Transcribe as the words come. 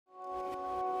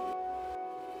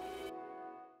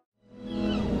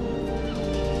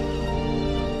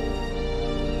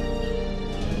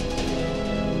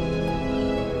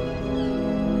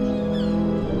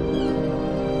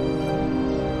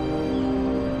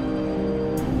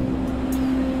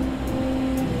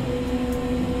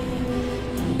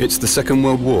It's the Second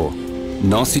World War.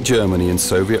 Nazi Germany and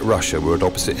Soviet Russia were at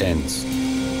opposite ends,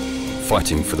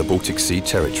 fighting for the Baltic Sea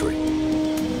territory.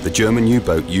 The German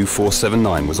U-boat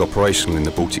U-479 was operational in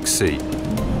the Baltic Sea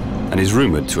and is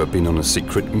rumoured to have been on a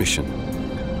secret mission.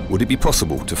 Would it be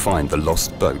possible to find the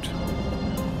lost boat?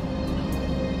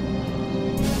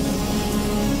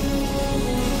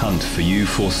 Hunt for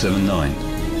U-479.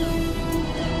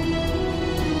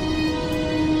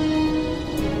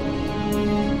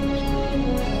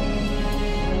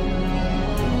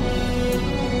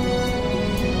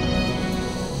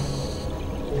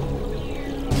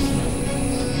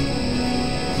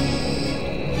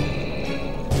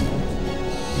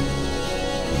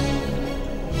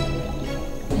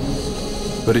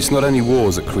 But it's not only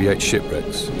wars that create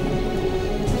shipwrecks.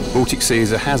 Baltic Sea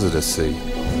is a hazardous sea,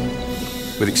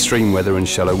 with extreme weather and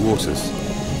shallow waters,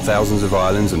 thousands of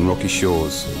islands and rocky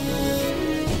shores,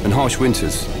 and harsh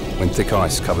winters when thick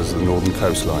ice covers the northern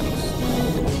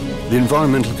coastlines. The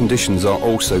environmental conditions are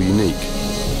also unique.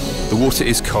 The water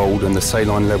is cold and the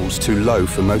saline levels too low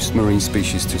for most marine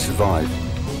species to survive,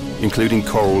 including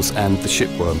corals and the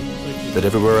shipworm, that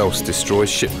everywhere else destroys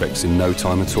shipwrecks in no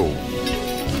time at all.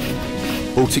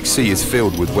 Baltic Sea is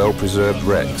filled with well-preserved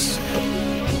wrecks.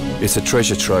 It's a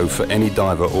treasure trove for any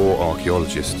diver or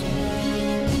archaeologist.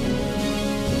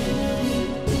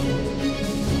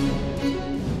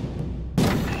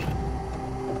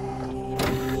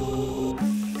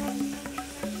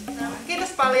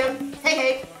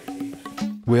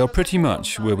 We are pretty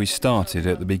much where we started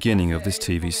at the beginning of this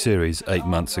TV series 8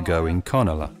 months ago in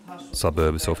Konala,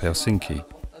 suburbs of Helsinki,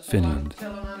 Finland.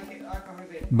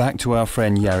 Back to our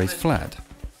friend Jari's flat,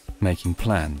 making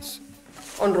plans.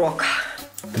 On ruokaa.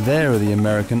 There are the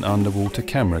American underwater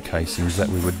camera casings that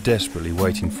we were desperately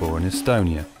waiting for in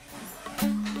Estonia.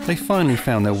 They finally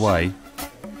found their way,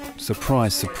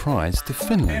 surprise, surprise, to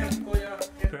Finland.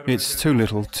 It's too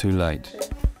little, too late.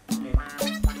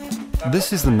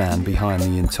 This is the man behind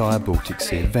the entire Baltic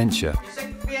Sea adventure.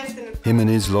 Him and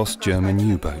his lost German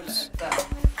U-boats.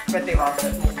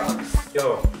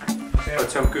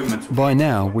 By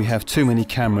now, we have too many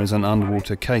cameras and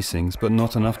underwater casings, but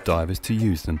not enough divers to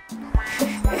use them.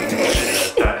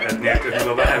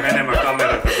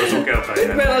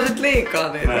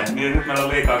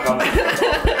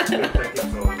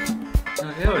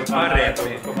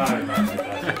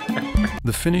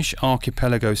 The Finnish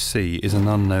Archipelago Sea is an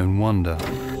unknown wonder.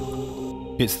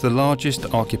 It's the largest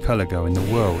archipelago in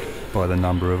the world by the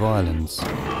number of islands.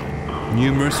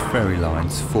 Numerous ferry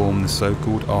lines form the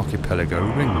so-called archipelago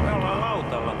ring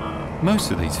road.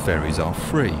 Most of these ferries are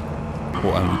free,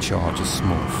 or only charge a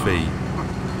small fee.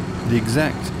 The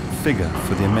exact figure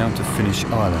for the amount of Finnish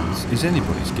islands is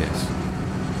anybody's guess.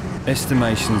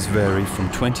 Estimations vary from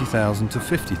 20,000 to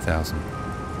 50,000,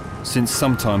 since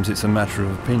sometimes it's a matter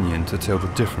of opinion to tell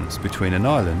the difference between an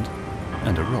island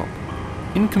and a rock.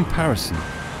 In comparison,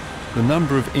 the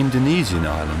number of Indonesian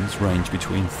islands range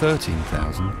between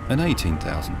 13,000 and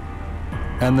 18,000.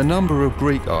 And the number of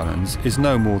Greek islands is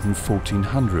no more than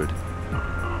 1,400,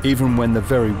 even when the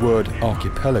very word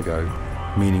archipelago,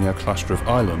 meaning a cluster of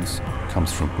islands,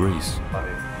 comes from Greece.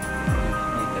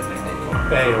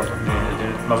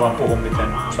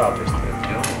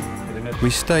 We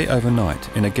stay overnight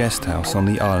in a guest house on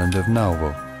the island of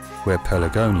Nauru, where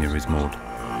Pelagonia is moored.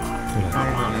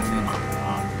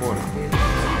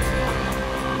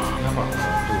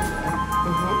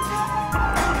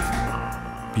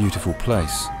 Beautiful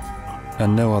place,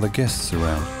 and no other guests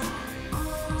around.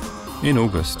 In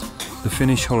August, the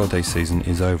Finnish holiday season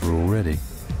is over already.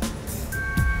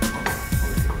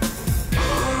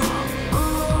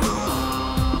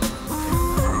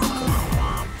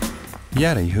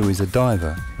 Jari, who is a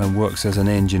diver and works as an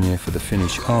engineer for the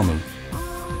Finnish army,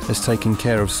 has taken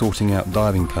care of sorting out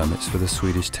diving permits for the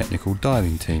Swedish technical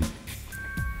diving team.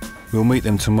 We'll meet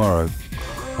them tomorrow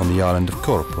on the island of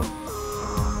Korpo.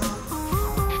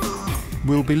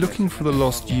 We'll be looking for the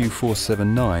lost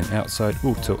U-479 outside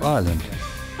Uto Island.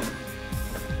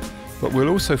 But we'll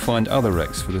also find other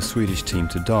wrecks for the Swedish team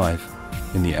to dive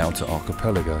in the outer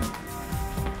archipelago.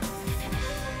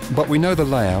 But we know the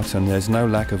layout and there's no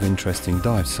lack of interesting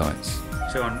dive sites.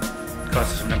 Se on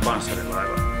kanssa semmoinen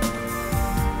panssarilaiva.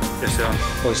 Ja se on...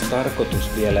 Olisi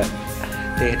tarkoitus vielä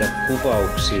tehdä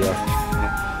kuvauksia.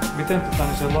 Miten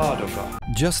niin se laaduka?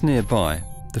 Just nearby,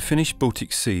 the Finnish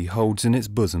Baltic Sea holds in its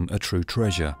bosom a true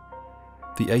treasure.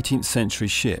 The 18th century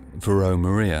ship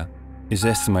WWII is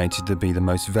estimated to be the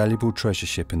most valuable treasure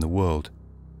ship in the world.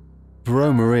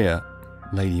 WWII,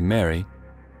 Lady Mary,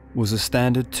 was a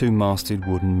standard two-masted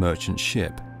wooden merchant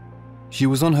ship. She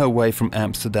was on her way from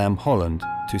Amsterdam, Holland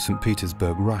to St.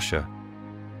 Petersburg, Russia.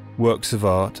 Works of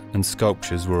art and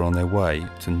sculptures were on their way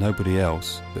to nobody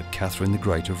else but Catherine the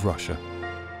Great of Russia.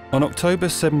 On October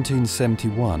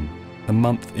 1771, a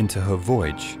month into her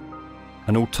voyage,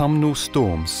 an autumnal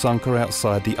storm sunk her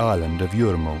outside the island of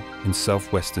Jurmo in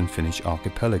southwestern Finnish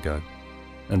archipelago,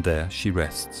 and there she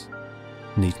rests,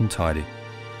 neat and tidy,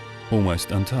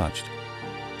 almost untouched,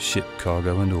 ship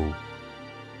cargo and all.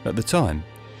 At the time,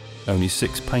 only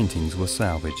 6 paintings were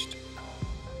salvaged.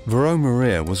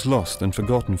 WWII was lost and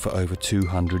forgotten for over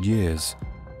 200 years,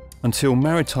 until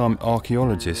maritime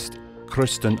archaeologist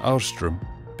Kristen Ahlström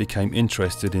became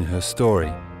interested in her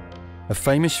story. A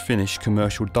famous Finnish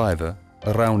commercial diver,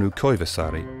 Rauno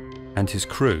Koivusaari, and his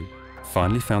crew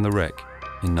finally found the wreck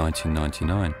in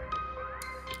 1999.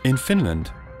 In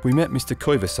Finland, we met Mr.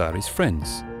 Koivusaari's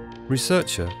friends,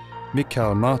 researcher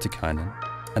Mikael Martikainen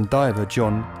and diver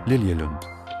John Liljelund,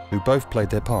 who both played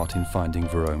their part in finding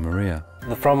WWII.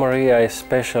 The WWII is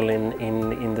special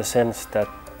in the sense that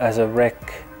as a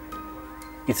wreck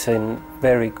it's in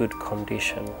very good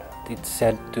condition. It's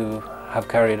said to have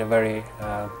carried a very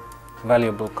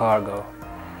valuable cargo.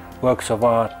 Works of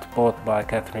art bought by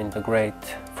Catherine the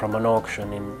Great from an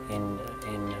auction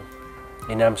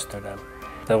in Amsterdam.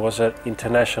 There was an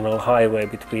international highway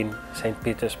between St.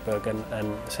 Petersburg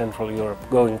and Central Europe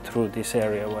going through this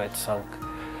area where it sunk.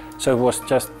 So it was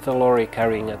just a lorry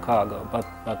carrying a cargo, but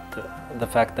the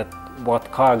fact that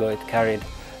what cargo it carried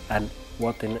and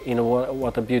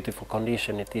what a beautiful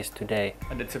condition it is today.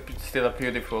 And it's still a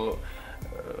beautiful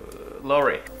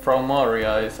lorry. From my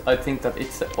eyes, I think that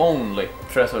it's the only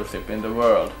treasure ship in the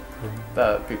world.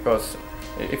 Because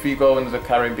if you go into the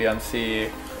Caribbean Sea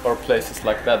or places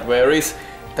like that, where is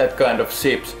that kind of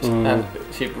ships and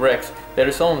shipwrecks, there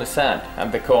is only sand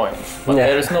and the coins, but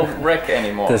there is no wreck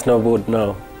anymore. There's no wood,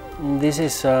 no. This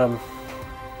is a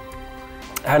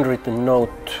handwritten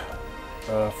note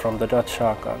from the Dutch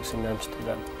archives in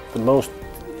Amsterdam. The most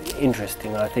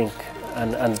interesting, I think,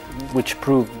 and which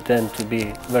proved then to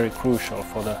be very crucial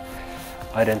for the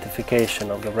identification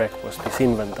of the wreck, was this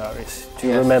inventories. Do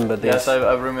you remember this? Yes,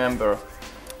 I remember,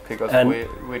 because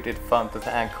we did find the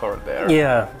anchor there.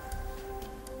 Yeah,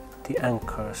 the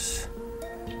anchors.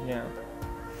 Yeah.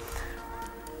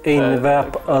 In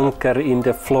Vap anker in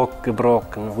the flock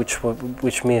gebroken,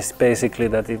 which means basically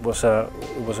that it was a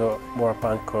warp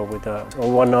anchor with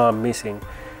one arm missing,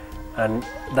 and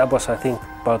that was, I think,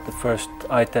 about the first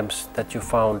items that you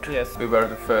found. Yes, we were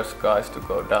the first guys to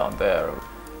go down there,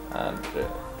 and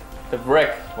the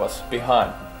wreck was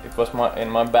behind. It was in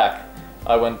my back.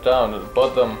 I went down at the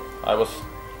bottom. I was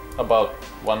about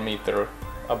 1 meter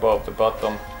above the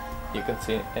bottom. You can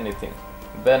see anything.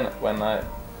 Then when I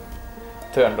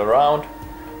turned around,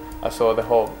 I saw the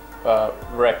whole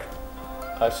wreck.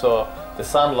 I saw the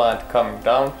sunlight coming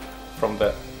down from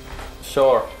the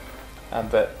shore, and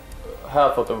the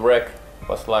half of the wreck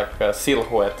was like a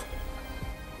silhouette.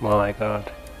 Oh my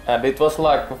God. And it was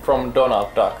like from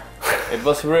Donald Duck. It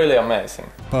was really amazing.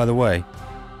 By the way,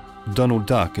 Donald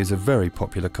Duck is a very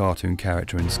popular cartoon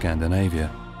character in Scandinavia.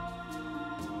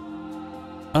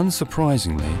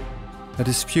 Unsurprisingly, a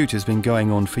dispute has been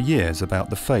going on for years about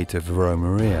the fate of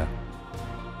WWII.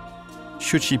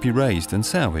 Should she be raised and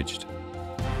salvaged?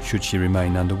 Should she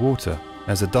remain underwater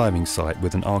as a diving site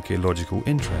with an archaeological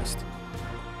interest?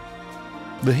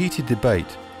 The heated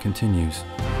debate continues.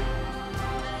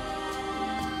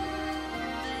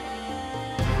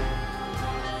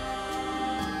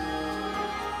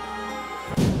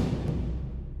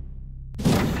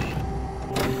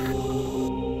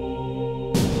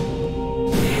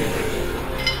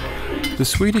 The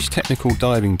Swedish technical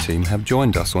diving team have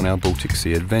joined us on our Baltic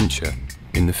Sea adventure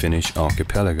in the Finnish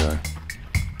archipelago.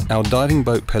 Our diving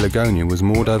boat Pelagonia was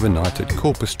moored overnight at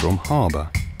Korpastrom harbour.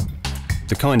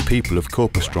 The kind people of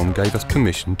Korpastrom gave us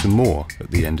permission to moor at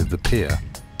the end of the pier.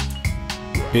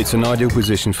 It's an ideal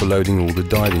position for loading all the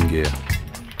diving gear.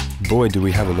 Boy, do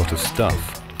we have a lot of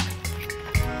stuff.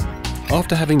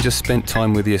 After having just spent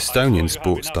time with the Estonian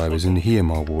sports divers in the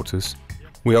Hiiumaa waters,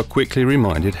 we are quickly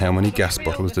reminded how many gas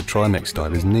bottles the Trimex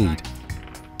divers need.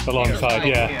 Alongside,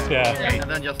 yeah.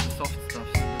 And then just the soft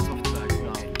stuff, the soft bags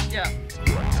down. Yeah.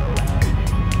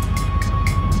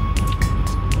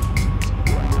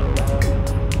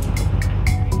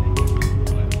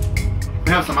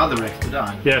 We have some other wrecks to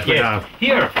dive. Yes, we have.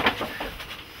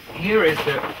 Here is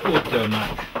the Uto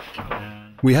map.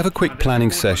 We have a quick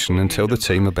planning session and tell the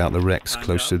team about the wrecks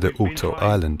close to the Uto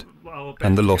Island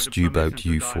and the lost U-boat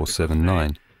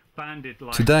U-479.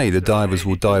 Today the divers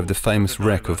will dive the famous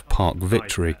wreck of Park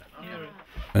Victory,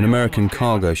 an American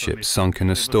cargo ship sunk in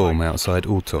a storm outside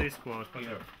Uto.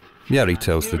 Jari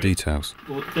tells the details.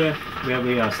 Utte, where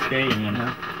we are staying, and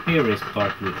here is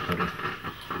Park Victory.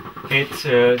 It's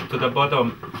to the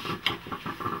bottom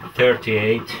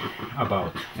 38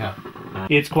 about. Yeah.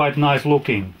 It's quite nice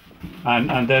looking,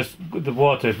 and the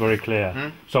water is very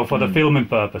clear. So for the filming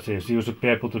purposes, you should be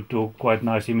able to do quite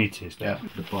nice images there. Yeah.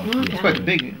 It's quite a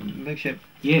big ship.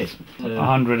 Yes.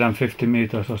 150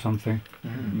 meters or something.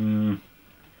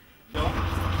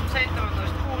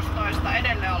 17.16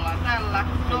 edelleen ollaan tällä.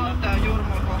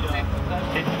 Jurmo kohti.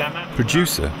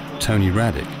 Producer Tony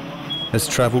Radic has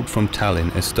travelled from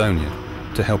Tallinn, Estonia,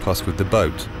 to help us with the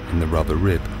boat in the rubber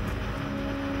rib.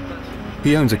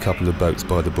 He owns a couple of boats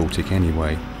by the Baltic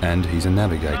anyway, and he's a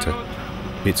navigator.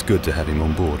 It's good to have him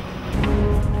on board.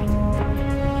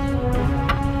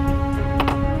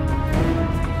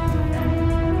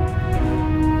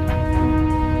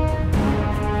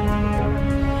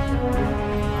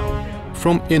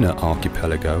 From Inner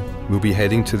Archipelago, we'll be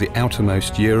heading to the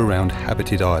outermost year-round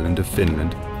habited island of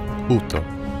Finland, Utö.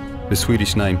 The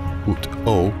Swedish name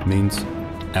Utö means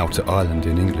outer island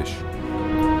in English.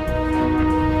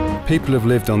 People have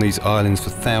lived on these islands for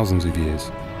thousands of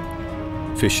years.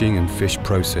 Fishing and fish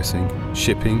processing,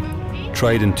 shipping,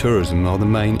 trade and tourism are the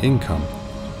main income.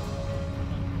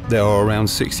 There are around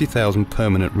 60,000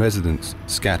 permanent residents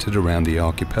scattered around the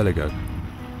archipelago.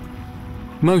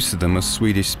 Most of them are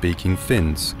Swedish-speaking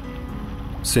Finns.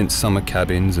 Since summer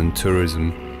cabins and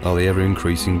tourism are the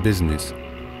ever-increasing business,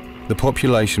 the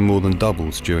population more than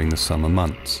doubles during the summer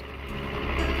months.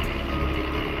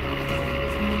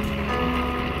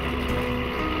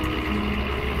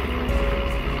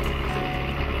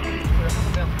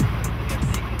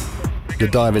 The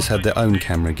divers have their own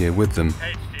camera gear with them,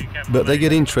 but they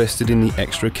get interested in the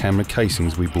extra camera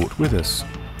casings we brought with us.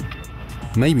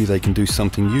 Maybe they can do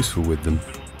something useful with them.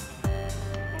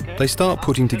 They start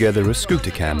putting together a scooter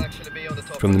cam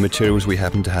from the materials we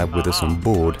happen to have with us on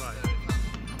board.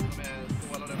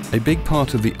 A big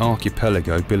part of the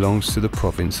archipelago belongs to the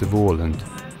province of Åland,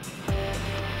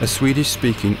 a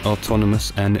Swedish-speaking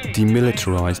autonomous and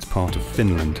demilitarized part of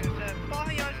Finland.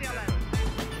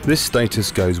 This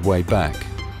status goes way back.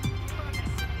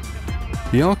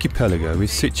 The archipelago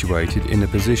is situated in a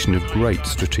position of great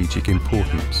strategic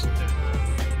importance.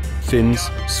 Finns,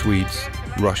 Swedes,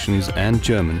 Russians and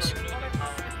Germans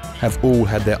have all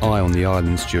had their eye on the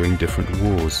islands during different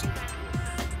wars.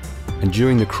 And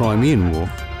during the Crimean War,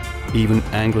 even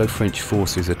Anglo-French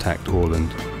forces attacked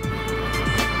Åland.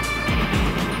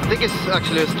 I think it's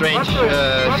actually a strange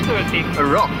a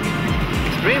rock.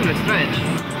 Extremely strange.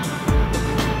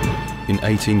 In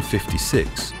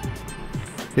 1856,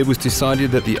 it was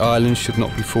decided that the islands should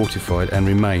not be fortified and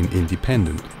remain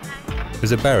independent,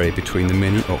 as a barrier between the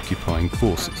many occupying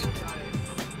forces.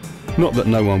 Not that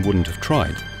no one wouldn't have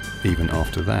tried, even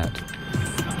after that.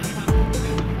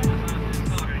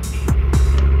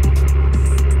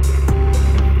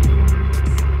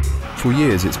 For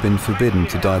years it's been forbidden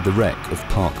to dive the wreck of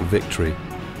Park Victory.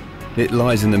 It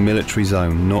lies in the military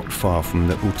zone not far from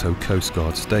the Utö Coast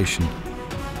Guard station.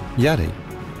 Jari,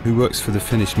 who works for the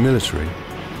Finnish military,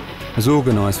 has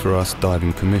organised for us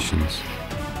diving permissions.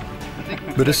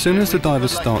 But as soon as the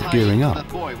divers start gearing up,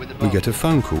 we get a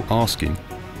phone call asking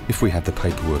if we have the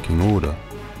paperwork in order.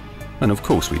 And of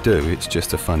course we do. It's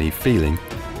just a funny feeling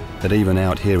that even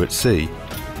out here at sea,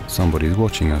 somebody's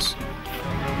watching us.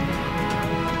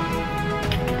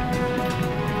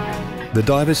 The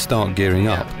divers start gearing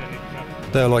up.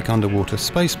 They're like underwater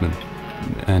spacemen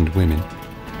and women.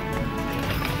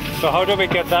 So how do we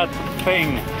get that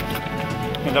thing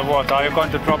in the water? Are you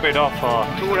going to drop it off or?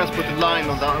 Tor has put a line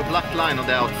on the black line on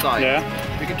the outside. Yeah.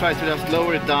 We can try to just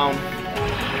lower it down.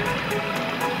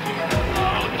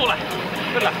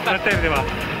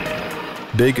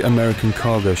 Big American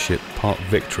cargo ship Park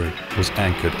Victory was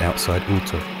anchored outside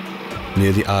Utö,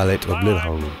 near the islet of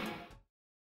Lillehammer.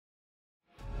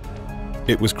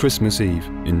 It was Christmas Eve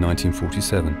in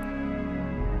 1947.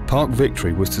 Park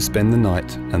Victory was to spend the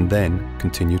night and then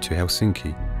continue to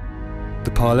Helsinki.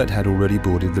 The pilot had already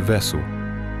boarded the vessel.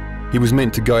 He was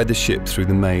meant to guide the ship through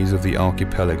the maze of the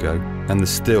archipelago and the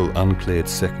still uncleared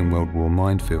Second World War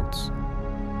minefields.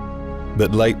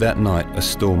 But late that night a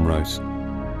storm rose.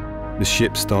 The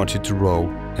ship started to roll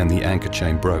and the anchor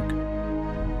chain broke.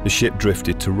 The ship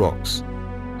drifted to rocks,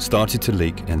 started to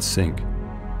leak and sink.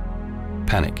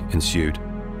 Panic ensued.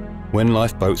 When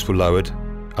lifeboats were lowered,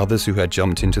 others who had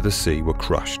jumped into the sea were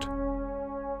crushed.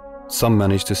 Some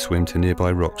managed to swim to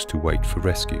nearby rocks to wait for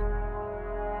rescue.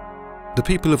 The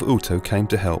people of Utö came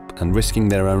to help and, risking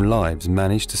their own lives,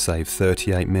 managed to save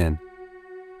 38 men.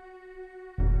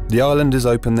 The islanders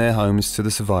opened their homes to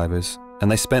the survivors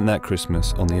and they spent that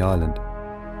Christmas on the island.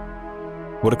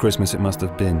 What a Christmas it must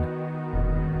have been.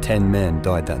 10 men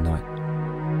died that night.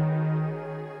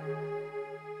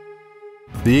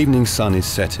 The evening sun is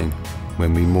setting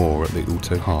when we moor at the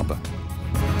Uto harbour.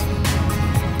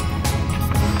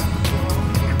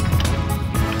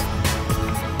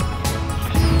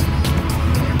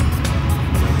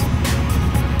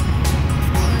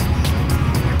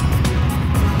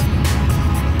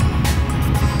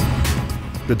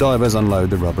 The divers unload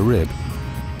the rubber rib.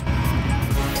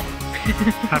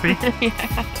 Happy?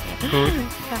 Yeah. Good.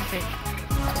 Happy.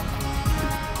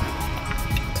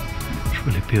 It's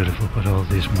really beautiful, but all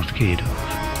these mosquitoes.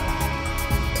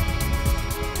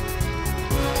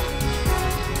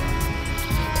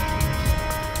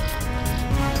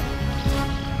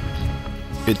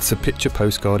 It's a picture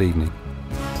postcard evening.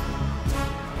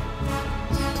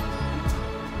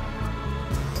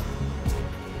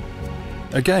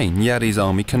 Again, Jari's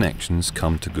army connections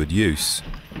come to good use.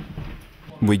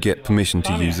 We get permission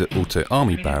to use the Uto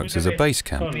army barracks as a base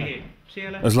camp,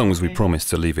 as long as we promise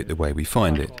to leave it the way we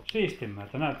find it.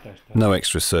 No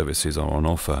extra services are on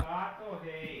offer.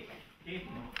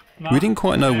 We didn't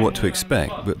quite know what to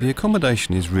expect, but the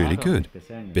accommodation is really good.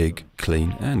 Big,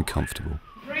 clean and comfortable.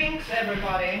 Drinks,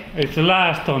 everybody. It's the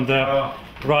last on the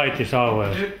right is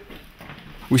ours.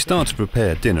 We start to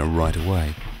prepare dinner right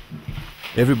away.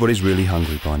 Everybody's really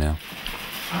hungry by now.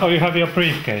 Oh, you have your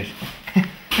briefcase.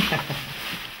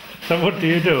 So what do?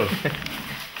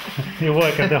 You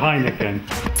work at the Heineken.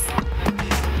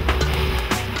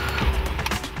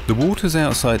 The waters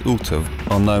outside Uto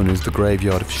are known as the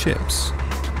graveyard of ships.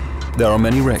 There are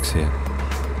many wrecks here.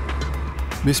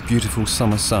 This beautiful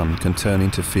summer sun can turn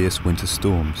into fierce winter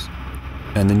storms,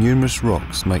 and the numerous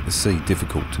rocks make the sea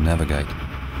difficult to navigate.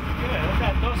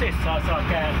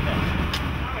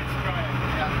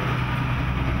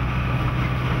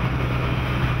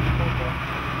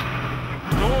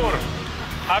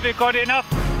 Have you got enough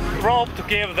rope to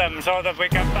give them so that we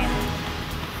can back?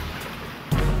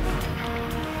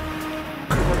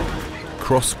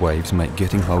 Cross waves make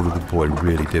getting hold of the buoy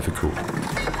really difficult,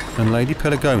 and Lady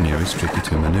Pelagonia is tricky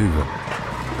to manoeuvre.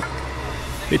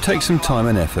 It takes some time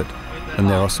and effort, and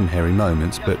there are some hairy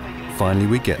moments, but finally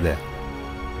we get there.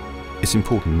 It's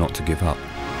important not to give up.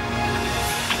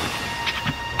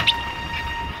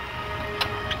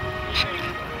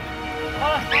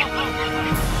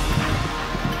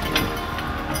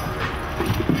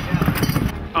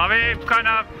 Are we kind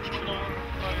of...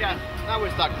 Yeah, now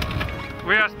we're stuck.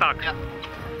 We are stuck? Yeah.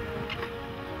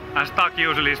 And stuck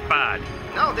usually is bad.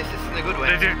 No, this is in a good way.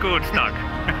 This is good stuck.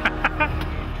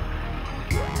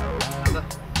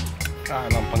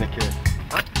 Lampan är kul.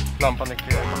 Lampan är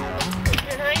kul.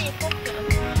 Den här är i potten.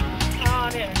 Ja,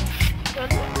 det är den.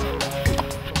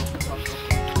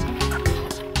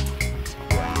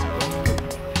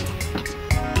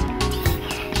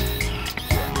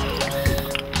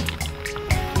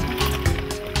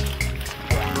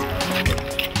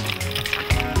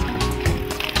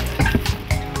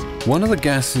 One of the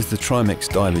gases the Trimex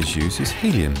divers use is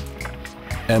helium,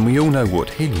 and we all know what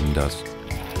helium does.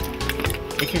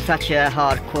 This is such a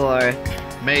hardcore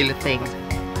male thing,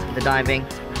 the diving.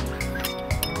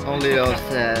 Only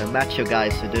those macho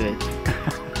guys who do it.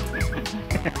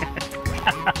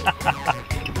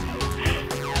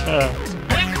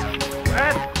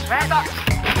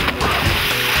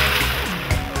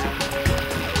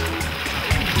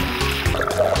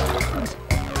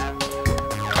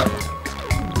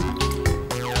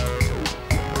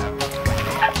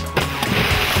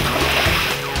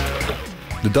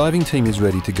 The diving team is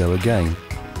ready to go again,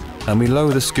 and we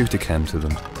lower the scooter cam to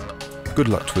them. Good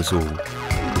luck to us all.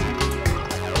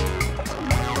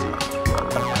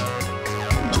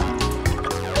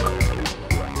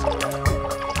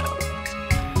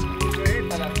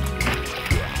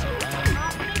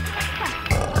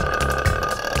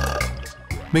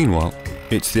 Meanwhile,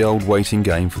 it's the old waiting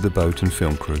game for the boat and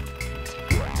film crew.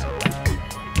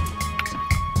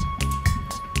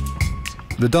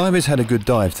 The divers had a good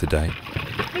dive today.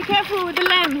 Be careful with the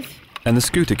lens. And the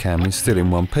scooter cam is still in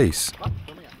one piece.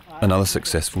 Another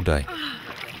successful day.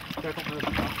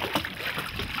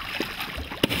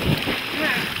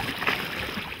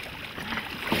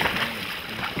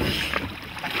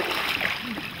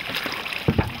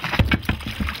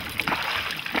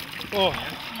 Oh,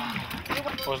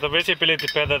 was the visibility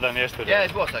better than yesterday? Yeah,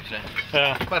 it was actually.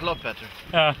 Yeah. Quite a lot better.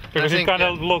 Yeah, because it kind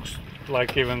of looks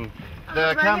like even...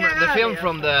 The camera, the film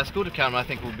from the scooter camera, I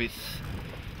think will be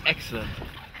excellent.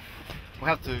 We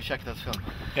have to check that film.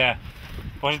 Yeah.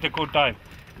 Was it a good dive?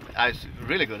 It's a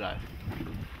really good dive.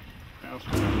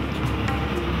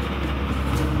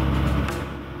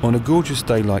 On a gorgeous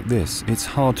day like this, it's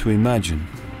hard to imagine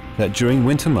that during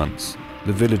winter months,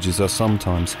 the villagers are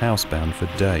sometimes housebound for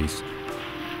days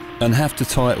and have to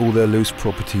tie all their loose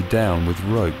property down with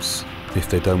ropes if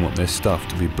they don't want their stuff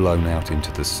to be blown out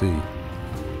into the sea.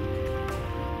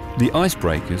 The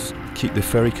icebreakers keep the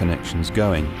ferry connections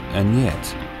going, and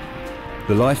yet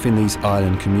the life in these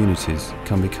island communities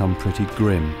can become pretty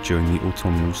grim during the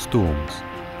autumnal storms.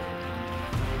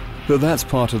 But that's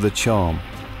part of the charm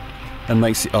and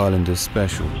makes the islanders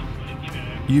special.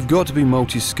 You've got to be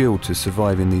multi-skilled to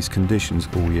survive in these conditions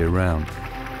all year round.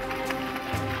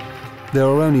 There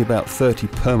are only about 30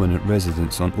 permanent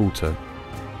residents on Aalto,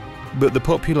 but the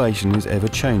population is ever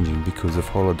changing because of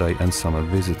holiday and summer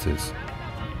visitors,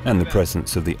 and the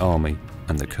presence of the army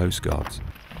and the coast guards.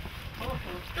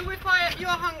 Do we fire? You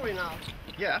are hungry now?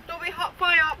 Yeah. Do we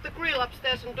fire up the grill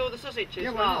upstairs and do the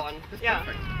sausages now? And, yeah.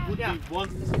 Yeah.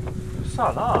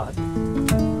 Salad.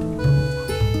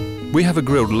 We have a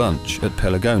grilled lunch at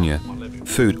Pelagonia.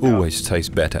 Food always tastes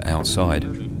better outside.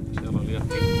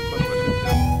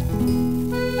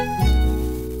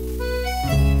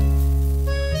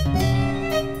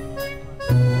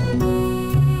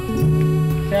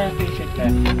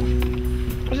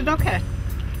 Was it okay?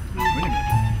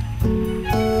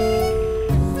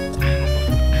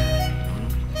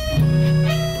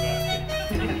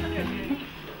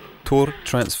 Tor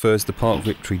transfers the Park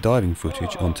Victory diving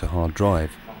footage onto hard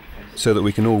drive, so that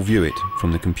we can all view it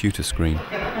from the computer screen.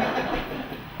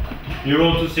 You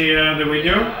want to see the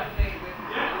video?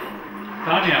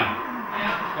 Tanya?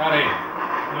 Kari?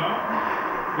 No?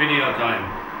 Video time.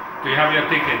 Do you have your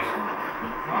ticket?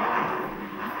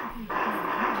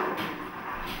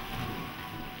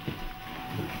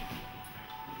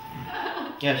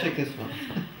 Yeah, check this one.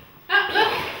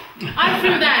 I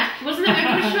threw that. Wasn't it a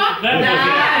good shot? That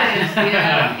nice.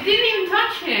 Yeah. It didn't even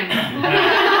touch him.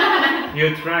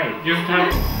 You tried. You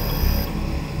have.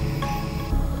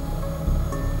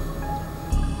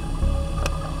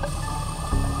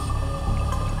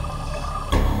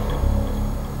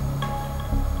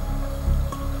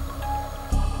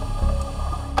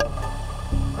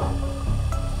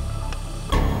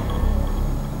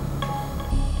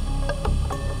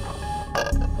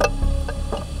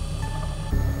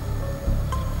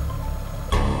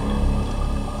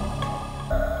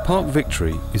 Park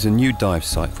Victory is a new dive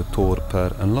site for Tor,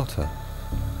 Per and Lotta,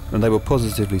 and they were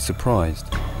positively surprised.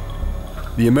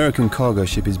 The American cargo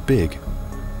ship is big,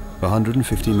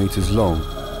 150 meters long,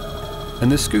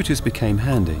 and the scooters became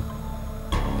handy.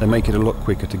 They make it a lot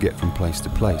quicker to get from place to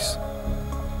place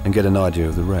and get an idea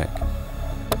of the wreck.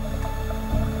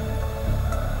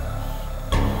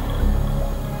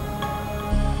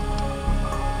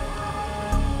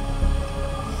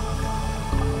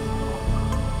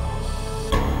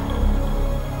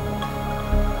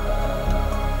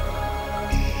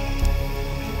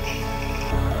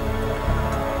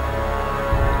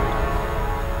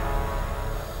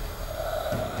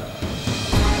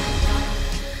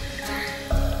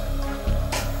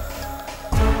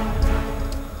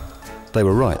 They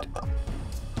were right.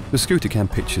 The scooter cam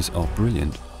pictures are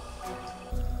brilliant.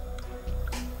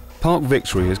 Park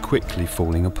Victory is quickly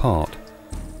falling apart.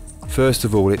 First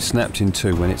of all, it snapped in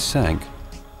two when it sank,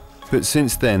 but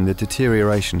since then the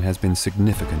deterioration has been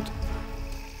significant.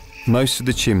 Most of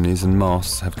the chimneys and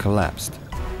masts have collapsed,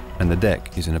 and the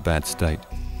deck is in a bad state.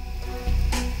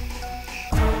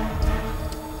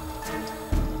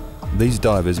 These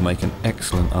divers make an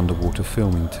excellent underwater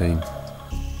filming team.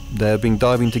 They have been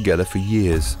diving together for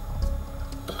years.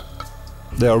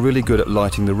 They are really good at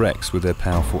lighting the wrecks with their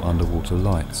powerful underwater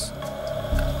lights.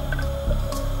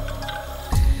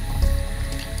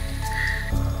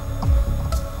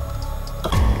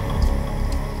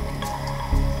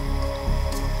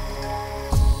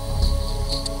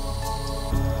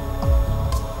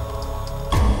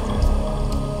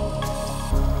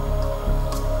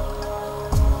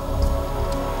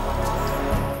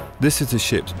 This is the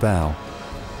ship's bow.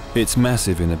 It's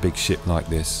massive in a big ship like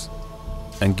this,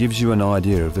 and gives you an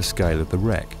idea of the scale of the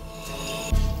wreck.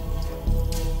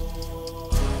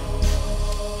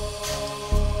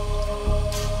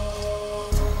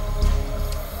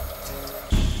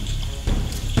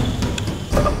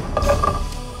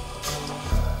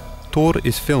 Tor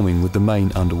is filming with the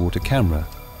main underwater camera.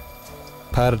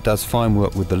 Per does fine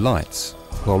work with the lights,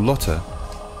 while Lotta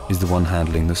is the one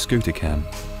handling the scooter cam.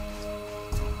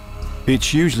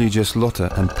 It's usually just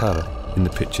Lotta and Per in the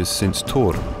pictures since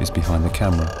Tor is behind the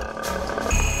camera.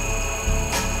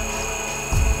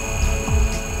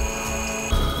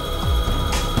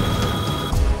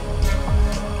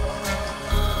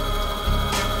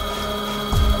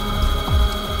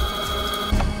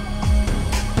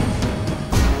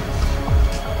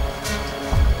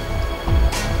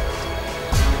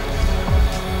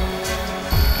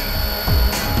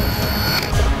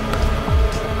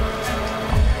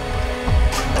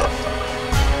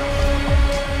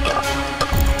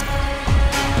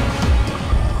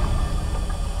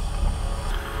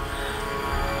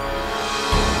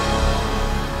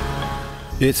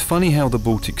 It's funny how the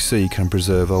Baltic Sea can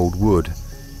preserve old wood.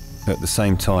 At the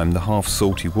same time, the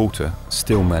half-salty water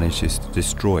still manages to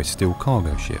destroy steel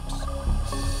cargo ships.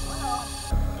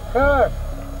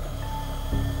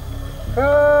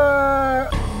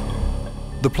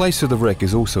 The place of the wreck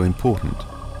is also important.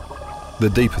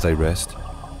 The deeper they rest,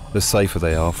 the safer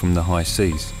they are from the high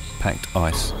seas, packed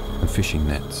ice and fishing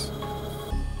nets.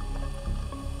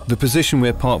 The position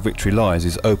where Park Victory lies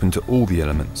is open to all the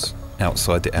elements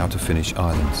outside the outer Finnish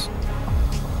islands.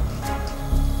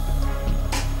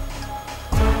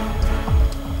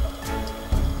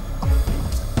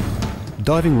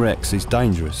 Diving wrecks is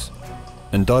dangerous,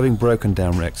 and diving broken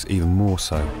down wrecks even more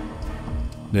so.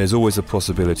 There's always a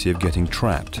possibility of getting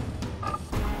trapped.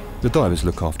 The divers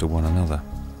look after one another.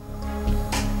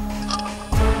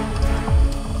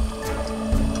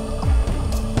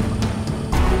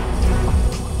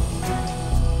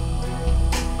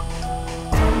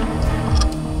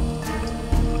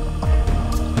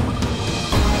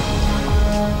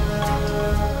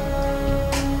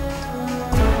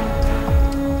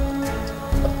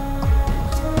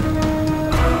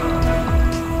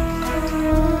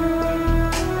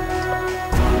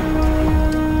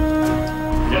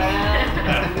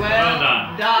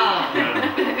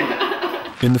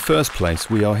 In the first place,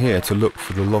 we are here to look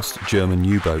for the lost German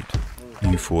U-boat,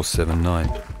 U-479.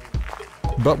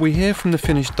 But we hear from the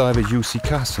Finnish diver Jussi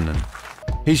Kassanen.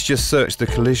 He's just searched the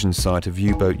collision site of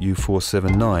U-boat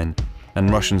U-479 and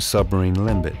Russian submarine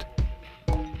Lembit.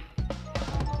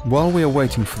 While we are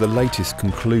waiting for the latest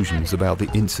conclusions about the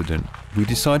incident, we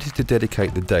decided to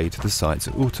dedicate the day to the sites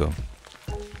at Uto.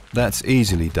 That's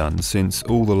easily done since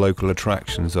all the local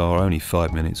attractions are only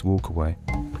 5 minutes walk away.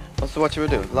 So what you will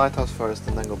do? Lighthouse first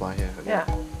and then go by here? Yeah.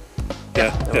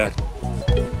 Yeah.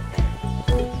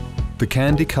 The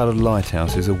candy-coloured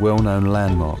lighthouse is a well-known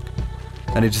landmark,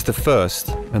 and it is the first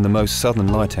and the most southern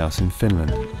lighthouse in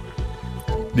Finland.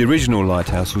 The original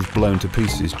lighthouse was blown to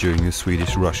pieces during the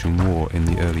Swedish-Russian War in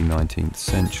the early 19th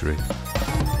century.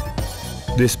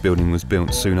 This building was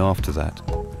built soon after that,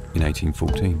 in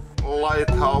 1814.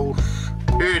 Lighthouse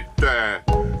itse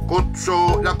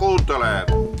kutsuu ja kuuntelee.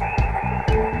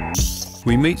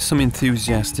 We meet some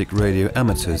enthusiastic radio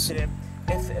amateurs.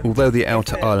 Although the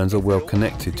outer islands are well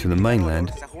connected to the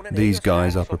mainland, these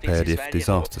guys are prepared if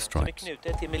disaster strikes.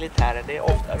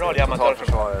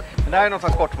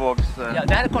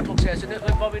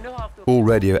 All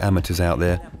radio amateurs out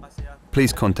there,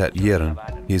 please contact Jeren.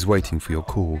 He is waiting for your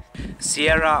call.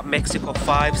 Sierra Mexico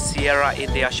 5, Sierra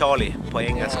India Charlie på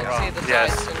engelska.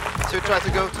 Yes. So we try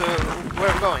to go to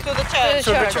where we're going? To the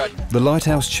church. The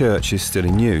lighthouse church is still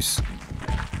in use,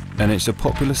 and it's a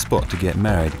popular spot to get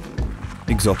married,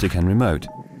 exotic and remote,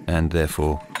 and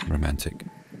therefore romantic.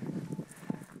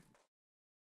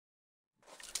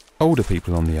 Older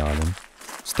people on the island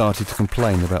started to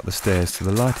complain about the stairs to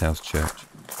the lighthouse church,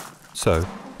 so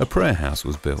a prayer house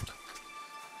was built.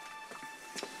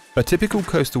 A typical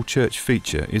coastal church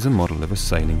feature is a model of a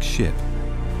sailing ship,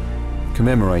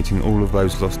 commemorating all of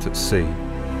those lost at sea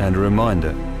and a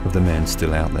reminder of the men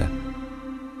still out there.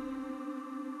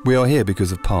 We are here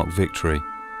because of Park Victory.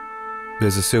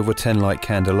 There's a silver 10-light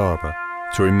candelabra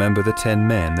to remember the 10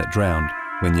 men that drowned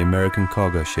when the American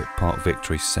cargo ship Park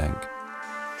Victory sank.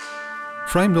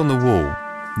 Framed on the wall,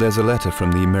 there's a letter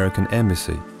from the American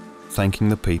embassy thanking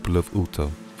the people of Uto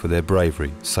for their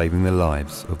bravery saving the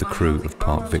lives of the crew of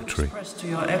Park Victory. Express to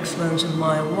Your Excellency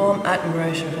my warm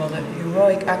admiration for the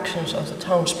heroic actions of the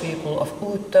townspeople of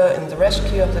Uto in the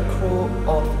rescue of the crew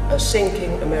of a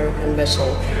sinking American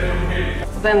vessel.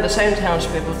 Then the same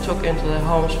townspeople took into their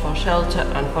homes for shelter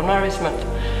and for nourishment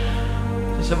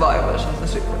the survivors of the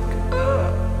shipwreck.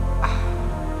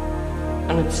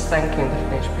 And it's thanking the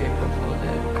Finnish people for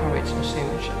their courage and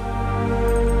seamanship.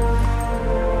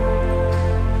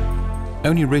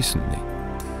 Only recently,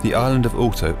 the island of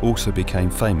Uto also became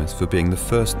famous for being the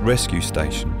first rescue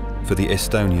station for the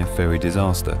Estonia ferry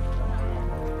disaster.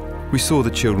 We saw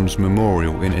the children's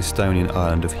memorial in Estonian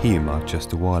island of Hiiumaa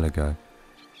just a while ago.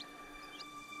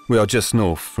 We are just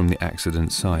north from the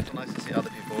accident site. Nice to see other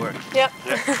people work. Yeah.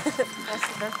 That's the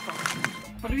best part.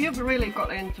 But you've really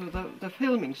got into the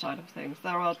filming side of things.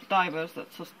 There are divers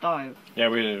that just dive. Yeah,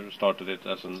 we started it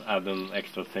as an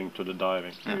extra thing to the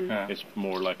diving. Yeah. It's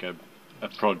more like a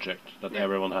project that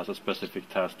everyone has a specific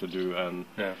task to do, and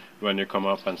when you come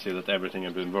up and see that everything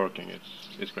has been working,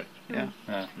 it's great.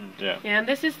 Yeah, and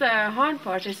this is the hard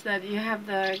part, is that you have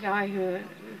the guy who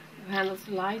who handles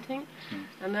the lighting,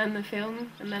 and then the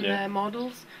film, and then the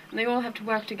models, and they all have to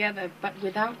work together, but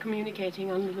without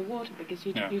communicating under the water, because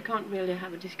you can't really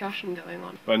have a discussion going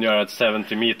on. When you're at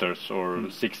 70 meters or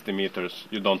 60 meters,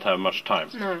 you don't have much time.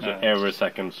 No. So every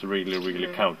second's really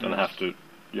count, and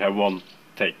you have one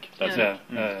take. That's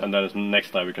it. And then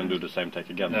next time we can do the same take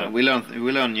again. Yeah. We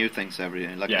learn new things every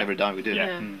dive we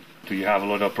do. Do you have a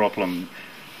lot of problem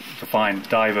to find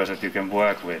divers that you can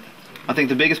work with? I think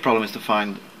the biggest problem is to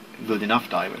find good enough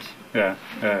divers.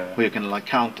 Who you can like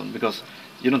count on, because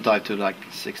you don't dive to like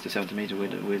 60, 70 meters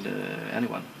with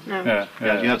anyone. No.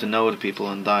 You have to know the people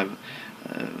and dive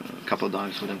a couple of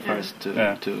dives with them first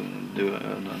to do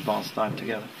an advanced dive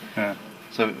together.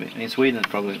 So in Sweden it's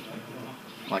probably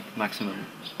like maximum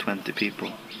 20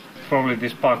 people. Probably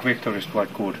this Park Victor is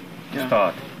quite good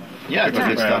start. Yeah, it's a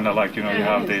good start. Like you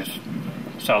have this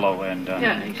shallow end.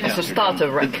 It's a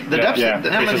starter wreck. The depth,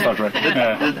 it's a starter wreck.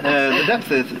 The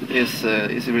depth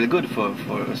is really good for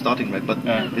a starting wreck, but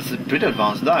it's a pretty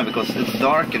advanced dive because it's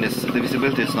dark and the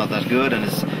visibility is not that good, and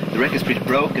the wreck is pretty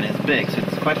broken. It's big, so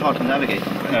it's quite hard to navigate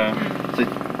on the wreck. So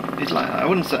it's like I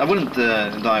wouldn't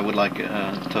dive with like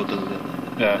a total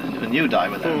a new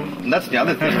diver there. And that's the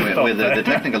other thing with the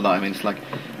technical diving. It's like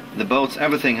the boats,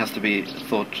 everything has to be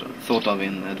thought of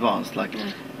in advance, like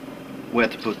where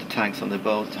to put the tanks on the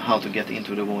boat, how to get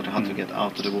into the water, how to get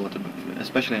out of the water,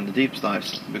 especially in the deep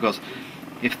dives, because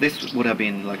if this would have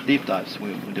been like deep dives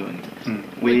we were doing,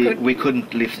 we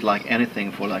couldn't lift like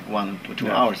anything for like 1 or 2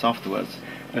 hours afterwards.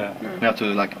 We have to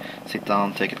like sit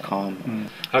down, take it calm.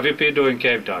 Have you been doing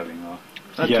cave diving? Or?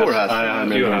 Yes, Tor has. I have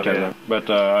been doing cave diving, but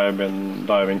I've been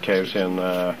diving caves in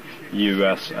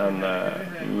US and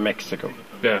Mexico.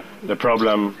 The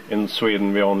problem in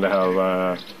Sweden, we only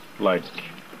have like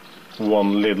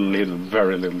one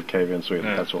very little cave in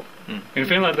Sweden. That's all. In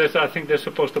Finland, I think there's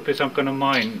supposed to be some kind of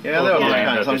mine. Yeah, there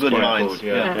are some good mines.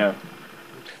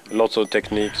 Lots of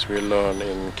techniques we learn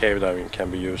in cave diving can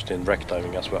be used in wreck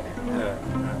diving as well.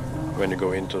 When you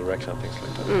go into the wrecks and things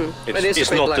like that.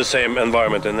 It's not the same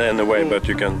environment in any way, but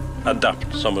you can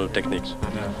adapt some of the techniques.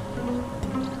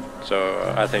 So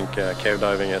I think cave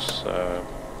diving is,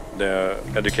 the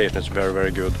education is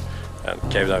very good, and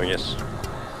cave diving is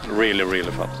really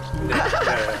fun.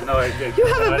 You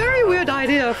have a very weird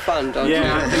idea of fun, don't you?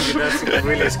 Yeah, I think that's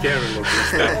really scary looking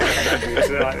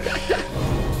stuff.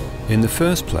 In the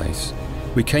first place,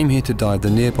 we came here to dive the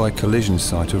nearby collision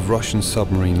site of Russian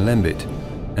submarine Lembit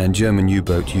and German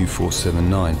U-boat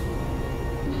U-479.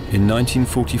 In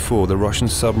 1944, the Russian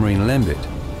submarine Lembit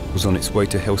was on its way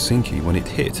to Helsinki when it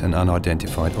hit an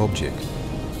unidentified object.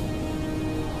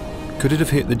 Could it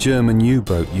have hit the German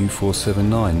U-boat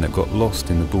U-479 that got lost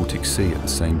in the Baltic Sea at the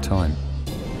same time?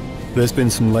 There's been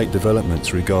some late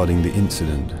developments regarding the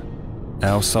incident.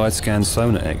 Our side-scan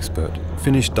sonar expert,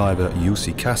 Finnish diver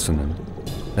Jussi Kassonen,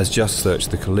 has just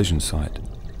searched the collision site.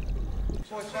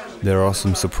 There are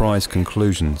some surprise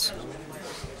conclusions.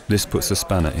 This puts a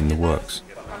spanner in the works.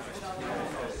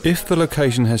 If the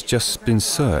location has just been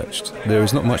searched, there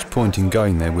is not much point in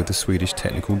going there with the Swedish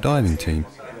technical diving team.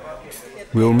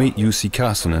 We'll meet Jussi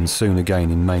Kassonen soon again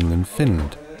in mainland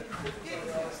Finland.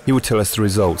 He will tell us the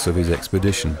results of his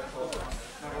expedition.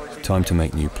 Time to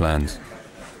make new plans.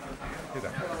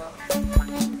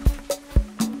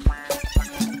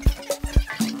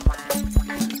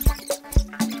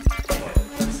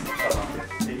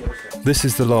 This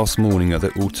is the last morning at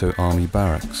the Auto Army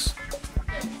Barracks.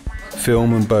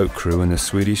 Film and boat crew and the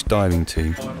Swedish diving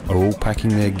team are all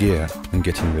packing their gear and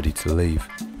getting ready to leave.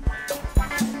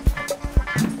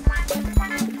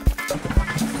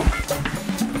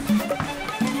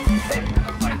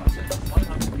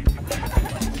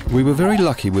 We were very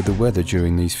lucky with the weather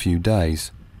during these few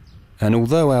days, and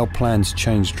although our plans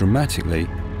changed dramatically,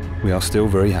 we are still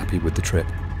very happy with the trip.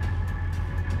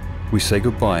 We say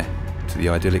goodbye to the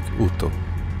idyllic Uto.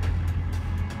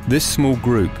 This small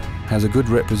group has a good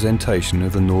representation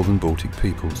of the northern Baltic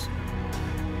peoples.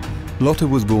 Lotta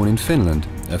was born in Finland,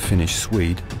 a Finnish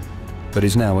Swede, but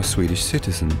is now a Swedish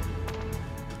citizen.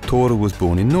 Tora was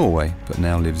born in Norway, but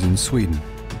now lives in Sweden.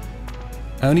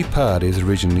 Only Pär is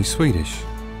originally Swedish.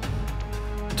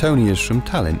 Tony is from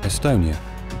Tallinn, Estonia.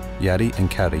 Jari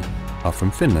and Kari are from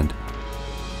Finland.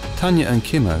 Tanya and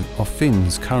Kimmo are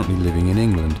Finns currently living in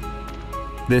England.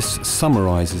 This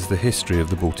summarises the history of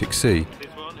the Baltic Sea.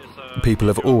 People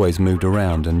have always moved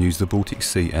around and used the Baltic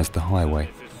Sea as the highway.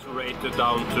 It's rated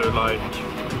down to like,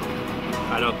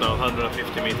 I don't know,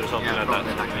 150 meters, something like that.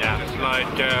 Yeah, it's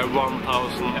like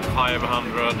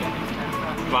 1,500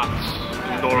 watts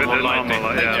normal lighting.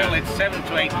 Actually, it's 7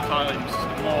 to 8 times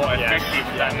more effective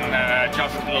than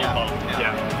just global.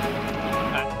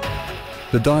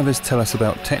 The divers tell us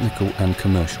about technical and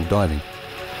commercial diving.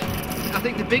 I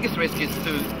think the biggest risk is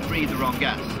to breathe the wrong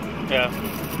gas. Yeah.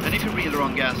 And if you breathe the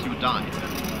wrong gas, you die.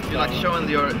 You're like showing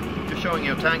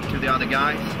your tank to the other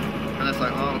guys, and it's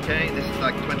like, oh, okay, this is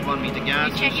like 21 meter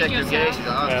gas. You check your gauge,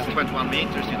 it's 21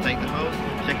 meters. You take the hose,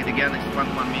 check it again, it's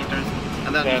 21 meters,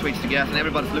 and then you switch the gas, and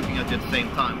everybody's looking at you at the same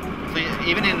time. So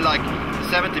even in like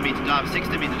 70 meter dive,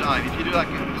 60 meter dive, if you do like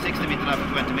a 60 meter dive for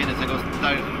 20 minutes and goes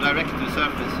directly to the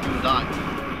surface, you will die.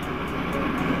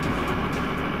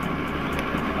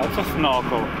 That's a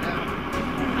snorkel. Yeah.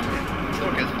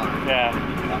 Snorkel is fine. Yeah.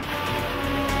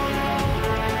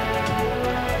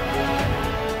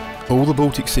 All the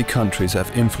Baltic Sea countries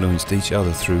have influenced each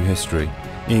other through history,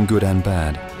 in good and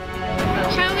bad.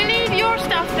 Shall we leave your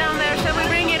stuff down there? Shall we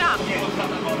bring it up?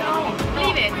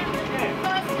 Leave it.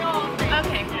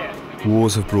 Okay.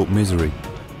 Wars have brought misery.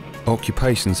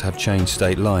 Occupations have changed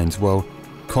state lines, while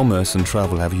commerce and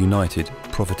travel have united,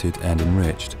 profited and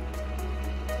enriched.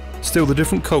 Still, the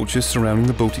different cultures surrounding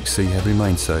the Baltic Sea have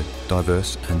remained so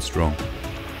diverse and strong.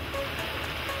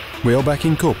 We are back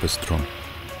in Korpastrom.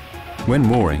 When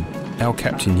mooring, our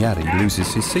captain Jari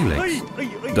loses his sea legs.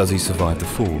 Does he survive the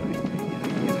fall?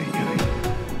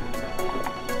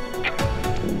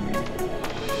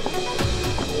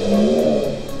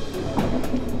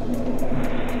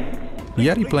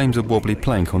 Jari blames a wobbly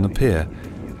plank on the pier.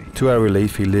 To our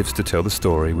relief, he lives to tell the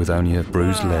story with only a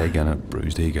bruised leg and a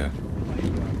bruised ego.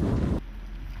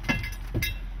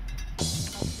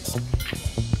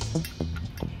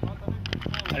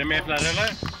 Är det mer fladdrar eller?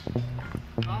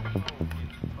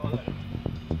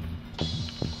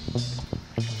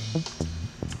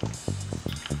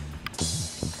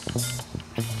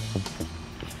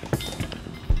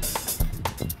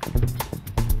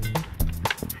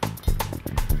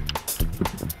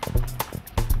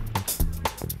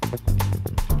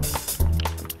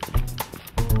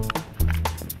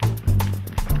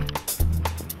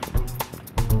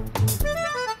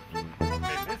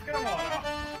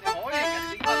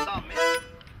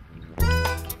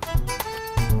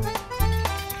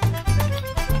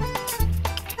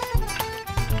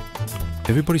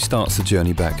 Everybody starts the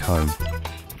journey back home.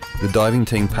 The diving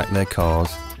team pack their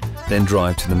cars, then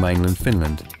drive to the mainland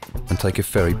Finland and take a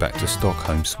ferry back to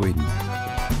Stockholm, Sweden.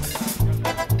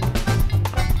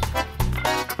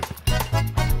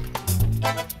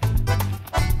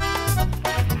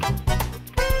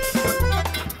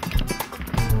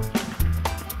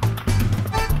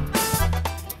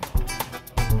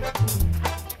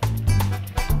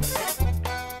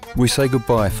 We say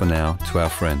goodbye for now to our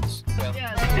friends.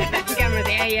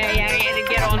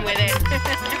 Get on with it.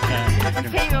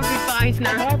 Say your goodbyes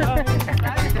now.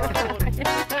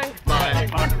 Bye.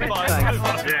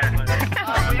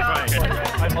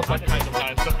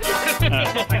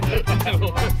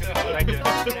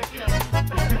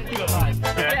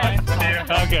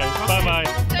 Okay, bye-bye.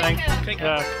 Thanks.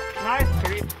 Nice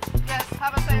trip. Yes,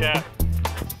 have a safe. Yeah.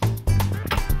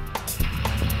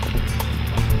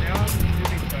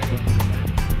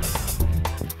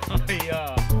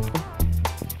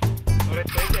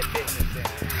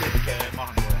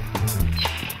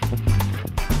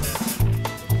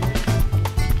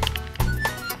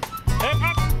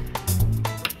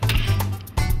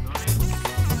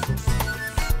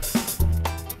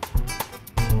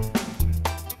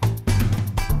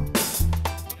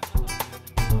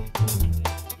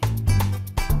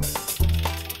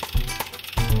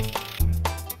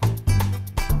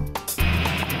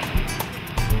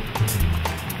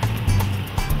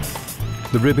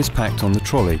 The rib is packed on the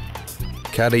trolley.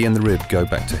 Caddy and the rib go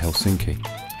back to Helsinki.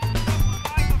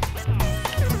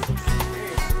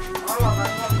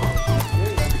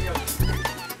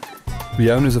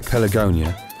 The owners of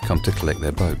Pelagonia come to collect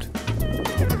their boat.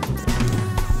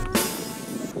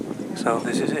 So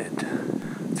this is it.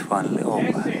 It's finally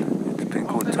over. It's been a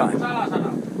good time.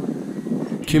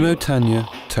 Kimmo, Tanya,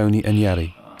 Tony and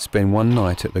Jari spend one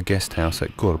night at the guest house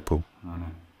at Korpu.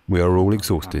 We are all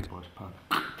exhausted.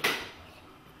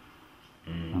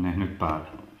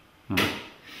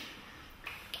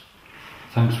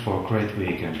 Thanks for a great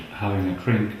weekend. Having a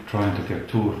drink, trying to get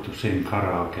tour to sing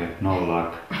karaoke, no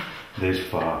luck. This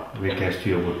far, we guessed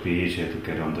you would be easier to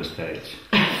get on the stage.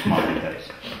 Smiley face.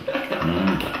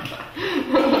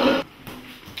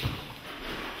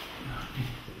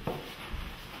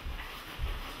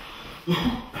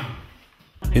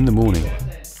 In the morning,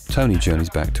 Tony journeys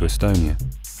back to Estonia.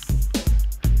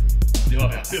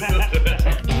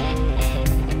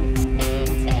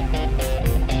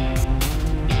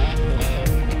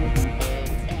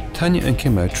 Tanya and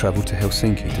Kimmo travelled to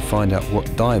Helsinki to find out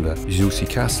what diver Jussi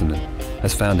Kassanen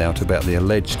has found out about the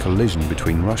alleged collision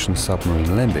between Russian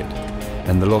submarine Lembit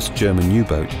and the lost German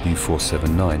U-boat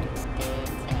U-479.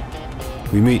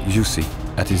 We meet Jussi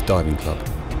at his diving club.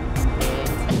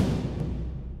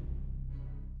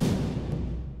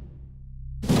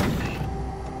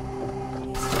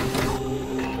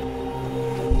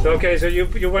 So, okay, so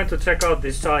you went to check out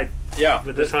this site. Yeah,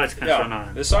 with the side scan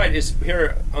sonar. The site is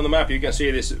here on the map. You can see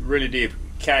this really deep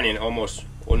canyon, almost,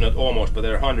 or not almost, but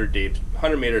they're 100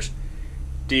 meters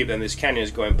deep, and this canyon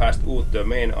is going past the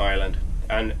main island.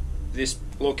 And this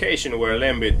location where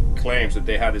Lembit claims that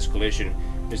they had this collision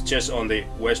is just on the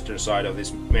western side of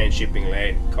this main shipping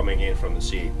lane coming in from the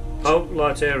sea. How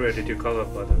large area did you cover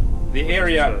by the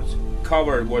area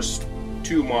covered was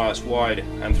 2 miles wide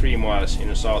and 3 miles in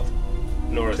the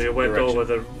south-north So you went direction. over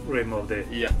the rim of the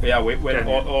we went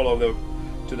all over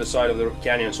to the side of the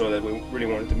canyon, so that we really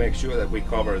wanted to make sure that we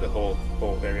cover the whole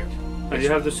area. And you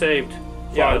have the saved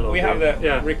file? Yeah, we have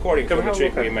the recording from the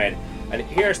trip we made. And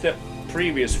here's the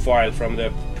previous file from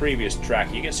the previous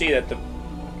track. You can see that the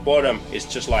bottom is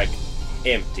just like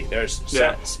empty. There's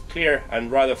clear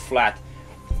and rather flat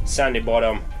sandy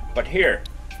bottom. But here,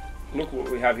 look what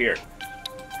we have here.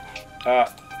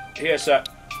 Here's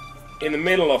in the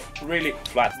middle of really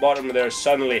flat bottom, there's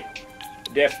suddenly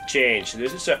depth change.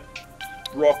 This is a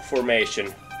rock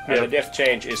formation, and the depth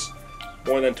change is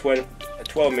more than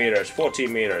 12 meters,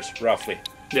 14 meters roughly.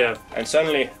 Yeah. And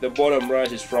suddenly the bottom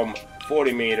rises from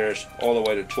 40 meters all the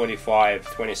way to 25,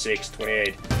 26,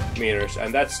 28 meters,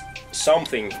 and that's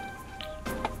something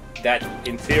that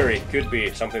in theory could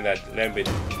be something that Lembit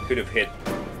could have hit.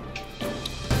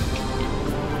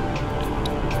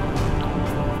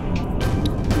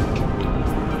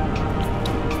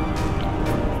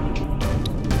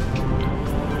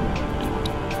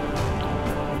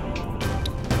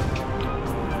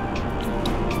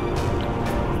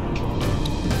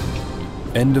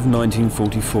 End of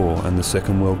 1944 and the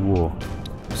Second World War.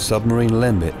 Submarine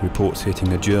Lembit reports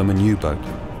hitting a German U-boat.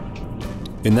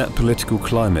 In that political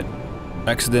climate,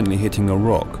 accidentally hitting a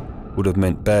rock would have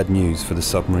meant bad news for the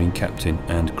submarine captain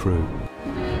and crew.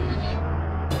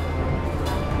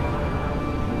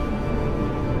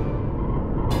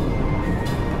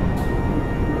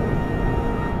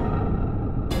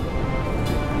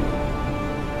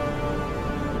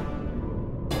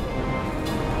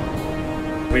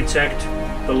 We checked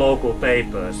the local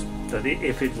papers that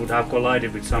if it would have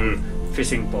collided with some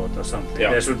fishing boat or something,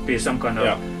 there should be some kind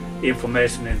of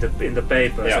information in the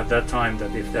papers at that time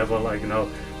that if there were 4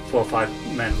 or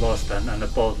 5 men lost and a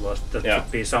boat lost, that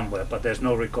should be somewhere, but there's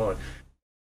no record.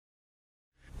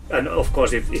 And of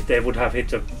course, if they would have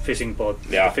hit a fishing boat,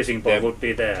 the fishing boat would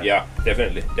be there. Yeah,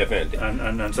 definitely.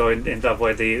 And so in that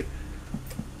way, the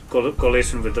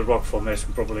collision with the rock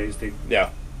formation probably is the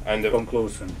and the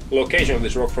conclusion. Location of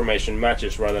this rock formation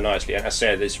matches rather nicely, and as I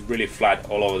said, it's really flat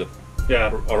all over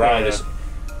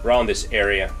around this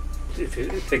area. If you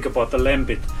think about the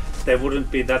Lembit, there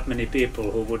wouldn't be that many people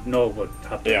who would know what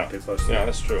happened, because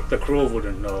that's true. The crew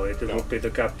wouldn't know it. It would be the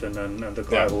captain and the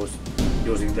guy who's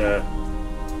using the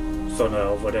sonar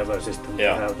or whatever system they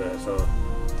have there.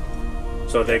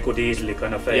 So they could easily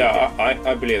kind of fake it.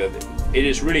 I believe that it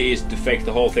is really easy to fake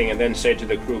the whole thing and then say to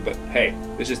the crew, but hey,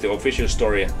 this is the official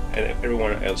story, and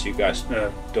everyone else, you guys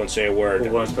don't say a word.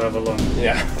 Who wants to have a long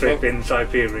trip in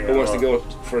Siberia? Who wants to go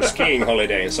for a skiing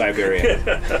holiday in Siberia?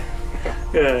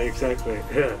 Yeah, exactly.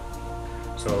 Yeah.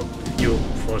 So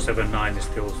U-479 is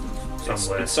still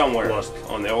somewhere. It's somewhere lost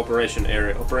on the operational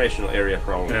area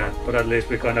probably. Yeah, but at least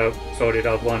we kind of sorted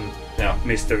out one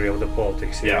mystery of the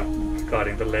Baltics here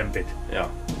regarding the Lembit. Yeah,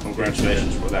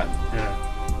 congratulations for that. Yeah.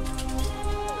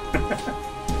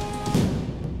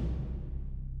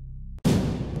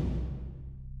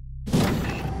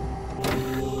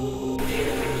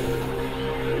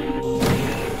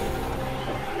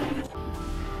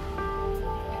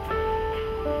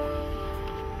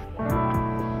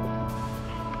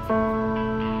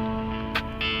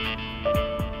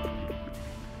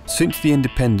 Since the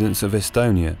independence of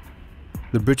Estonia,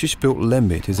 the British-built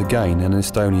Lembit is again an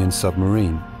Estonian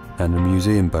submarine and a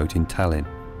museum boat in Tallinn.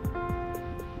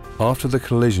 After the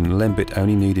collision, Lembit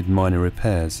only needed minor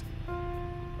repairs.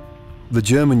 The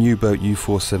German U-boat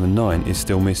U-479 is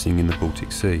still missing in the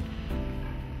Baltic Sea.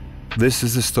 This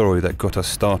is the story that got us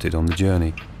started on the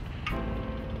journey.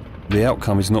 The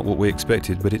outcome is not what we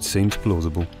expected, but it seems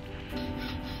plausible.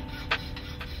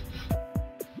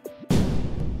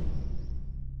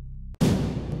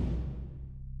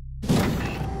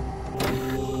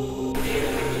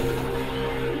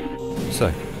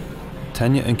 So,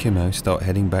 Tanya and Kimmo start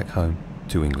heading back home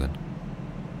to England.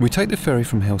 We take the ferry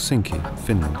from Helsinki,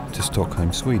 Finland, to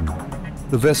Stockholm, Sweden.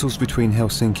 The vessels between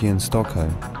Helsinki and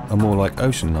Stockholm are more like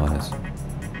ocean liners,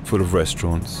 full of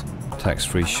restaurants,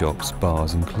 tax-free shops,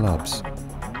 bars and clubs,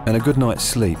 and a good night's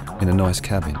sleep in a nice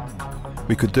cabin.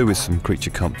 We could do with some creature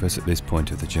comforts at this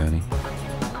point of the journey.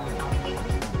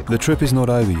 The trip is not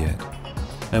over yet,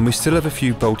 and we still have a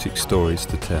few Baltic stories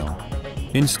to tell.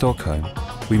 In Stockholm,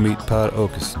 we meet Per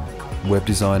Åkesson, web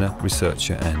designer,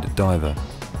 researcher and diver.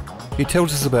 He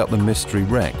tells us about the mystery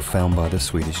wreck found by the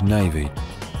Swedish Navy.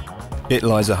 It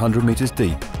lies 100 meters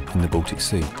deep in the Baltic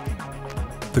Sea.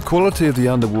 The quality of the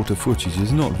underwater footage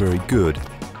is not very good.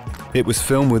 It was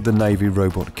filmed with the Navy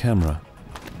robot camera.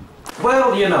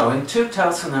 Well, you know, in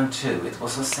 2002 it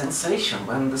was a sensation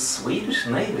when the Swedish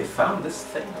Navy found this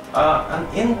thing. An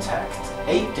intact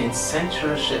 18th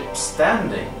century ship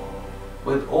standing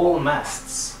with all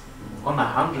masts on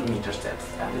 100 meters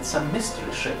depth, and it's a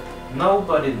mystery ship.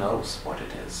 Nobody knows what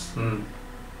it is. And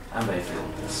they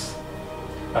filmed this.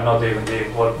 And not even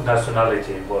what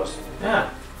nationality it was. Yeah.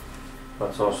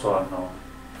 That's also unknown.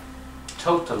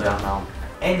 Totally unknown.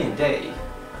 Any day,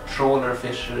 a trawler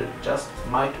fisher just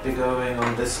might be going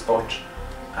on this spot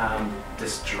and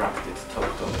disrupt it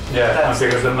totally. Yeah, and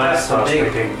because the masts are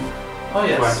sticking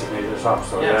 20 meters up,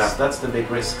 so yes, that's the big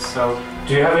risk. So,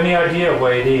 do you have any idea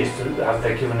where it is? Have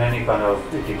they given any kind of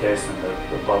indication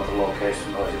about the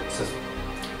location, or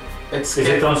is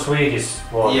it on Swedish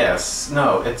water? Yes,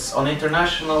 no, it's on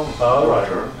international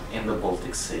water in the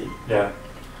Baltic Sea. Yeah.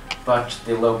 But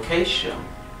the location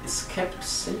is kept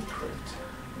secret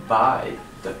by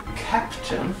the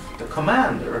captain, the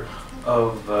commander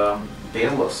of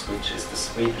Belos, which is the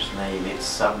Swedish Navy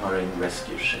submarine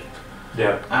rescue ship.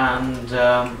 Yeah. And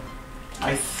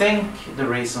I think the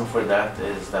reason for that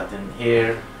is that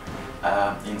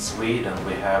in Sweden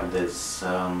we have this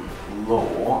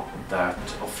law that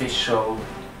official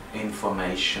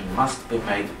information must be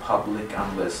made public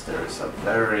unless there is a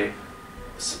very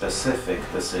specific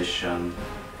decision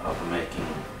of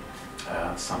making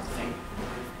something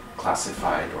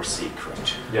classified or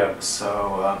secret. Yeah.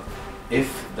 So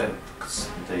if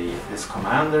this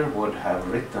commander would have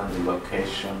written the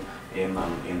location in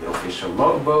the official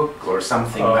logbook or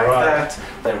something like that,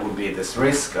 there would be this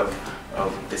risk of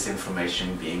this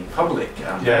information being public,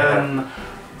 and then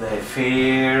they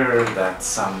fear that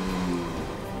some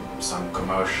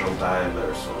commercial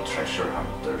divers or treasure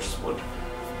hunters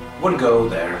would go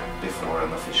there before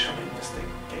an official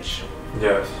investigation.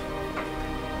 Yes.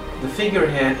 The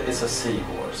figurehead is a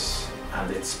seahorse, and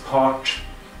it's part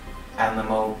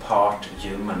animal, part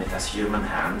human. It has human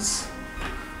hands.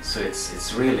 So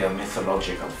it's really a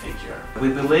mythological figure. We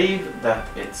believe that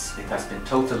it has been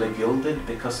totally gilded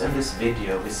because in this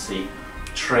video we see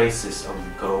traces of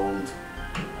gold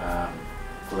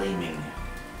gleaming.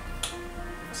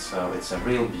 So it's a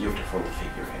real beautiful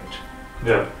figurehead.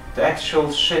 Yeah. The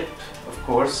actual ship, of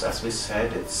course, as we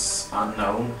said, it's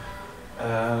unknown,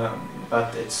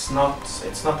 but it's not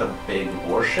a big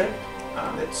warship,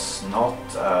 and it's not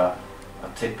a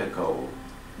typical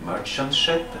merchant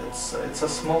ship. It's a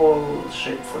small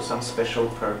ship for some special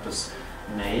purpose.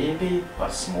 Maybe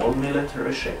a small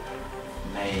military ship,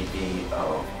 maybe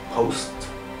a post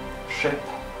ship.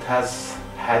 It has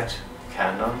had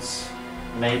cannons,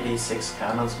 maybe 6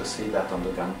 cannons. We see that on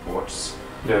the gun ports.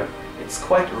 Yeah. It's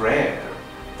quite rare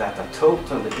that a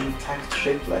totally intact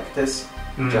ship like this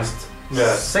just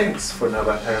sinks for no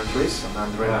apparent reason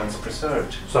and remains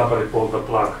preserved. Somebody pulled the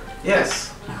plug.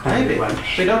 Yes, maybe.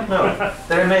 We don't know.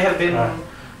 There may have been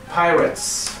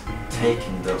pirates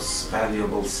taking those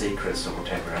valuable secrets or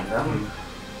whatever and then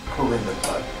pulling the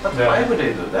plug. But why would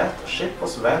they do that? The ship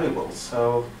was valuable,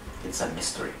 so it's a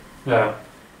mystery. Yeah.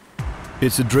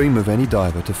 It's a dream of any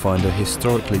diver to find a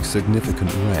historically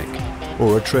significant wreck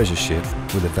or a treasure ship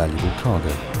with a valuable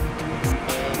cargo.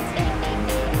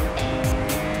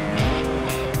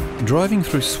 Driving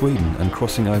through Sweden and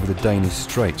crossing over the Danish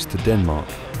Straits to Denmark,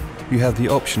 you have the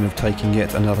option of taking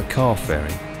yet another car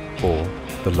ferry, or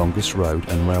the longest road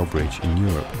and rail bridge in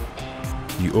Europe,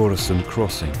 the Öresund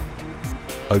Crossing,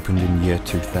 opened in year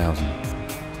 2000.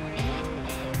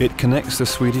 It connects the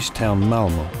Swedish town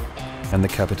Malmö and the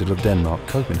capital of Denmark,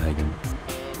 Copenhagen.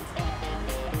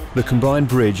 The combined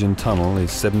bridge and tunnel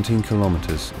is 17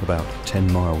 kilometers, about 10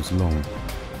 miles long.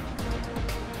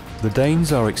 The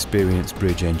Danes are experienced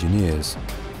bridge engineers.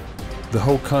 The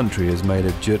whole country is made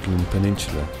of Jutland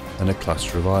Peninsula and a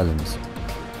cluster of islands,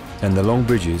 and the long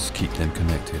bridges keep them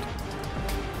connected.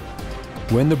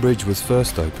 When the bridge was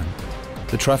first opened,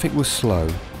 the traffic was slow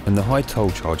and the high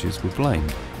toll charges were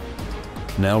blamed.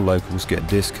 Now locals get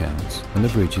discounts and the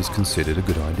bridge is considered a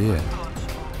good idea.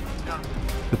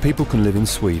 The people can live in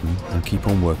Sweden and keep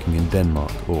on working in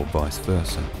Denmark, or vice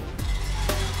versa.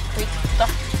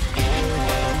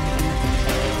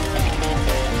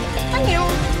 Thank you.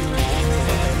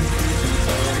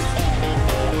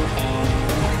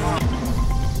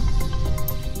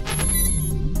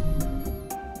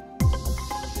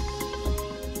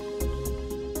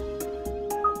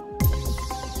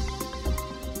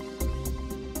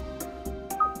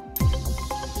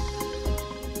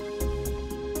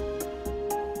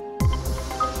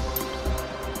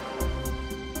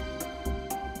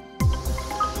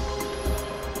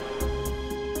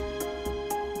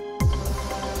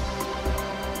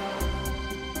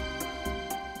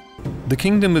 The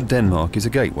Kingdom of Denmark is a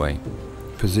gateway,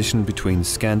 positioned between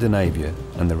Scandinavia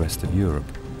and the rest of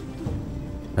Europe,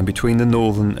 and between the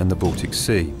Northern and the Baltic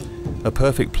Sea, a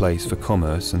perfect place for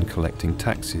commerce and collecting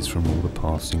taxes from all the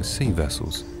passing sea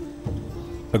vessels.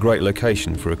 A great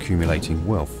location for accumulating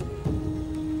wealth.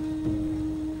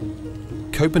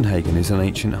 Copenhagen is an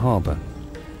ancient harbour,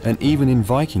 and even in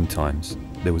Viking times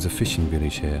there was a fishing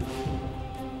village here.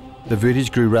 The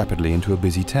village grew rapidly into a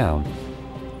busy town.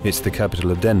 It's the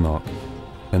capital of Denmark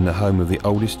and the home of the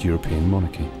oldest European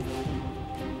monarchy.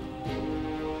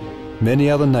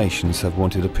 Many other nations have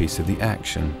wanted a piece of the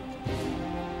action.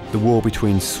 The war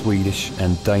between Swedish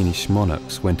and Danish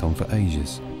monarchs went on for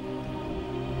ages.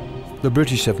 The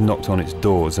British have knocked on its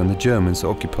doors and the Germans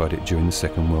occupied it during the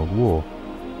Second World War.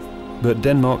 But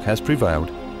Denmark has prevailed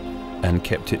and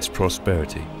kept its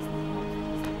prosperity.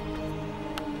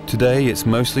 Today it's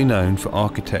mostly known for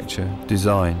architecture,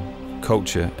 design,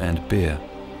 culture and beer.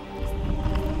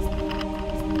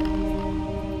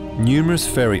 Numerous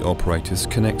ferry operators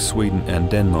connect Sweden and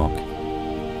Denmark.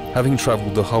 Having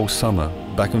travelled the whole summer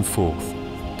back and forth,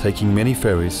 taking many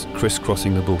ferries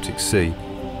crisscrossing the Baltic Sea,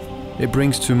 it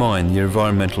brings to mind the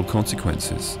environmental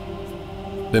consequences.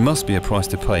 There must be a price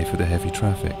to pay for the heavy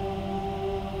traffic.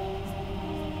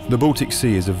 The Baltic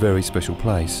Sea is a very special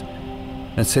place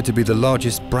and said to be the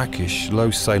largest brackish, low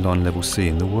saline level sea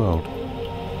in the world.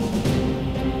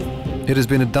 It has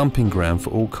been a dumping ground for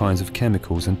all kinds of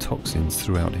chemicals and toxins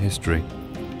throughout history.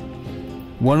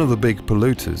 One of the big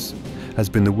polluters has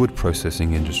been the wood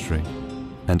processing industry,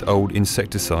 and old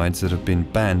insecticides that have been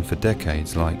banned for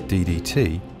decades, like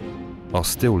DDT, are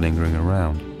still lingering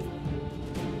around.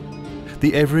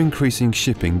 The ever-increasing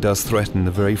shipping does threaten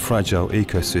the very fragile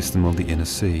ecosystem of the inner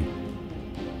sea.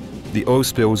 The oil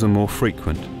spills are more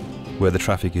frequent where the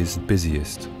traffic is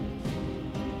busiest.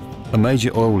 A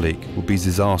major oil leak will be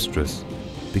disastrous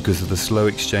because of the slow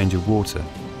exchange of water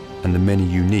and the many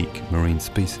unique marine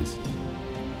species.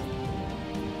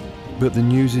 But the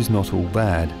news is not all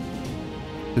bad.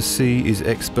 The sea is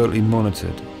expertly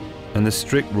monitored and the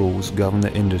strict rules govern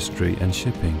the industry and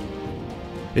shipping,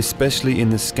 especially in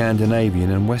the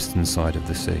Scandinavian and western side of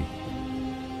the sea.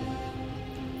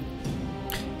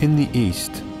 In the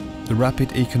east, the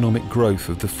rapid economic growth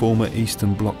of the former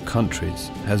Eastern Bloc countries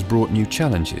has brought new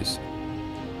challenges.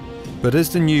 But as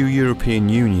the new European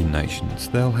Union nations,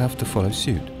 they'll have to follow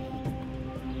suit.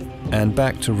 And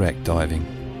back to wreck diving.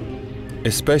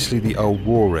 Especially the old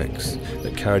war wrecks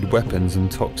that carried weapons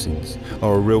and toxins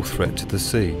are a real threat to the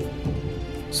sea.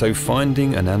 So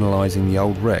finding and analysing the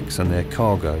old wrecks and their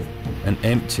cargo and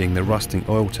emptying the rusting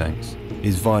oil tanks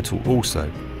is vital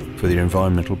also for the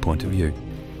environmental point of view.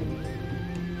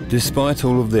 Despite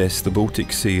all of this, the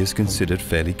Baltic Sea is considered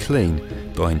fairly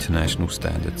clean by international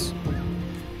standards.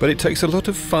 But it takes a lot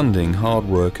of funding, hard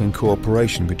work and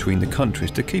cooperation between the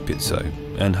countries to keep it so,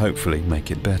 and hopefully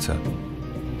make it better.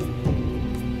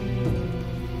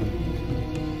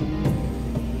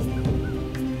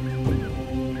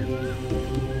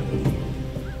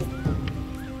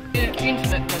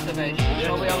 Internet reservation,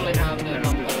 so we only have the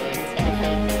number.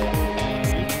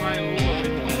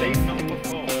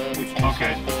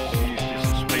 Okay. This is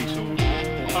space or...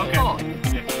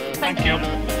 Okay. Thank you.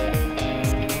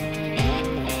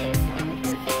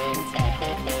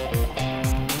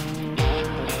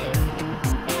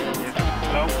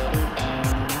 Hello.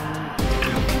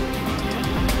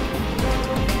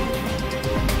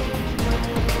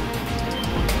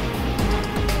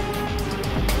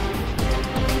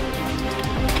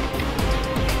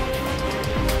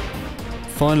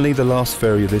 Finally, the last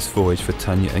ferry of this voyage for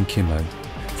Tanya and Kimmo,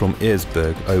 from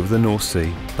Eresburg over the North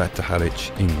Sea back to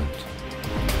Harwich, England.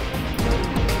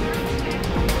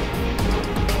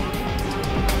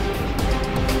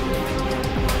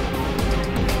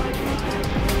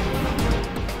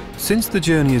 Since the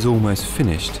journey is almost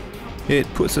finished,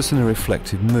 it puts us in a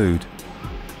reflective mood.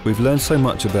 We've learned so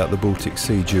much about the Baltic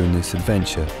Sea during this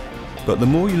adventure, but the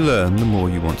more you learn, the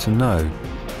more you want to know.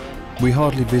 We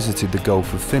hardly visited the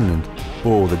Gulf of Finland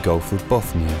or the Gulf of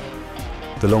Bothnia,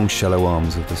 the long shallow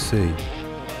arms of the sea.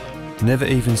 Never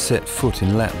even set foot in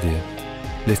Latvia,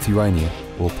 Lithuania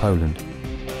or Poland.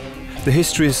 The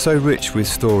history is so rich with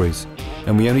stories,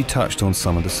 and we only touched on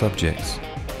some of the subjects.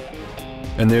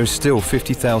 And there is still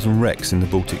 50,000 wrecks in the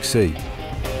Baltic Sea,